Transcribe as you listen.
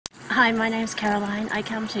Hi, my name's Caroline. I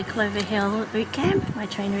come to Clover Hill Boot Camp. My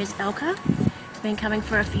trainer is Elka. I've been coming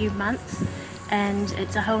for a few months and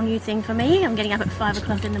it's a whole new thing for me. I'm getting up at 5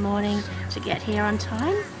 o'clock in the morning to get here on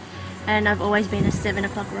time, and I've always been a 7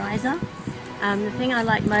 o'clock riser. The thing I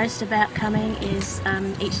like most about coming is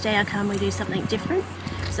each day I come we do something different,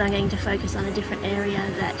 so I'm getting to focus on a different area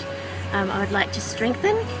that I would like to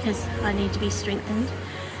strengthen because I need to be strengthened,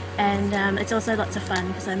 and it's also lots of fun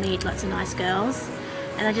because I meet lots of nice girls.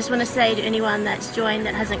 And I just want to say to anyone that's joined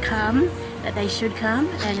that hasn't come that they should come,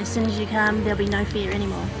 and as soon as you come there'll be no fear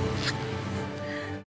anymore.